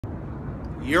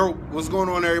Yo, what's going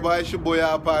on, everybody? It's your boy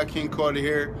iPodKingCarter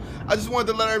here. I just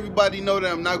wanted to let everybody know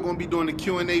that I'm not going to be doing the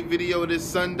Q&A video this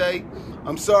Sunday.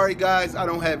 I'm sorry, guys. I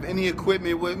don't have any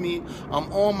equipment with me.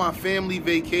 I'm on my family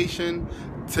vacation.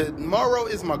 Tomorrow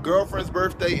is my girlfriend's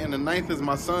birthday, and the 9th is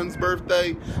my son's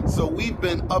birthday. So we've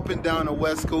been up and down the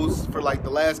West Coast for like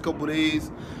the last couple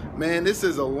days. Man, this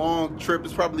is a long trip.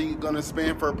 It's probably going to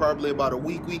span for probably about a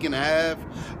week and a half.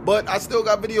 But I still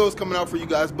got videos coming out for you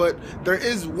guys. But there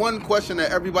is one question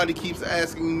that everybody keeps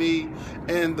asking me.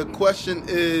 And the question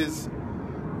is,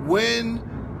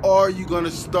 when are you going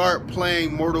to start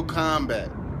playing Mortal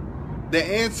Kombat? The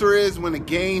answer is when the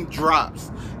game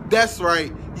drops. That's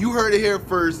right. You heard it here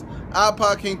first.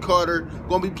 iPodKingCarter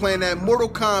going to be playing that Mortal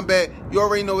Kombat. You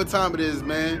already know what time it is,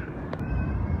 man.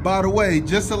 By the way,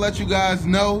 just to let you guys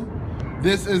know,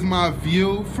 this is my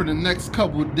view for the next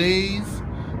couple of days.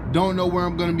 Don't know where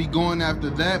I'm going to be going after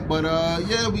that. But,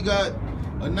 yeah, we got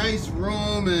a nice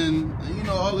room and, you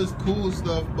know, all this cool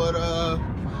stuff. But,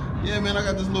 yeah, man, I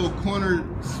got this little corner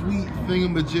suite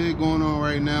thingamajig going on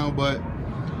right now. But,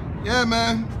 yeah,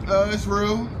 man, it's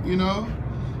real, you know.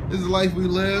 This is the life we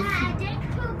live. Yeah, I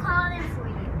did calling for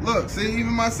you. Look, see,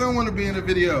 even my son wanted to be in the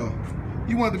video.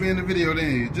 You wanted to be in the video,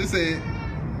 didn't you? Just say it.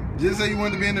 Just say you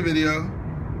wanted to be in the video.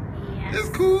 Yes. It's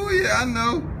cool, yeah, I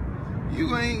know.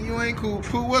 You ain't cool.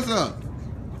 Cool, what's up?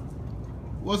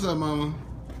 What's up, mama?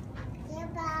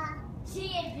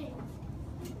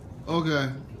 Okay,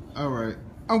 alright.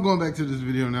 I'm going back to this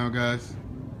video now, guys.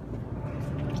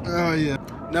 Oh, yeah.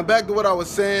 Now back to what I was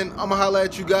saying. I'm gonna holler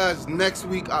at you guys next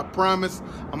week, I promise.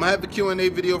 I'm gonna have a Q&A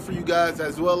video for you guys,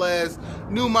 as well as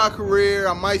new my career.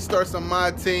 I might start some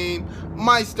My Team,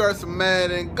 might start some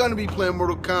Madden, gonna be playing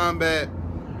Mortal Kombat.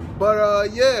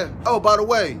 But yeah. Oh, by the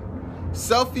way,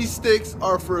 selfie sticks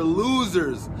are for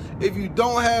losers. If you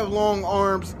don't have long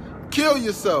arms, kill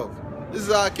yourself. This is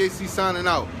IKC signing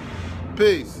out.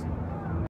 Peace.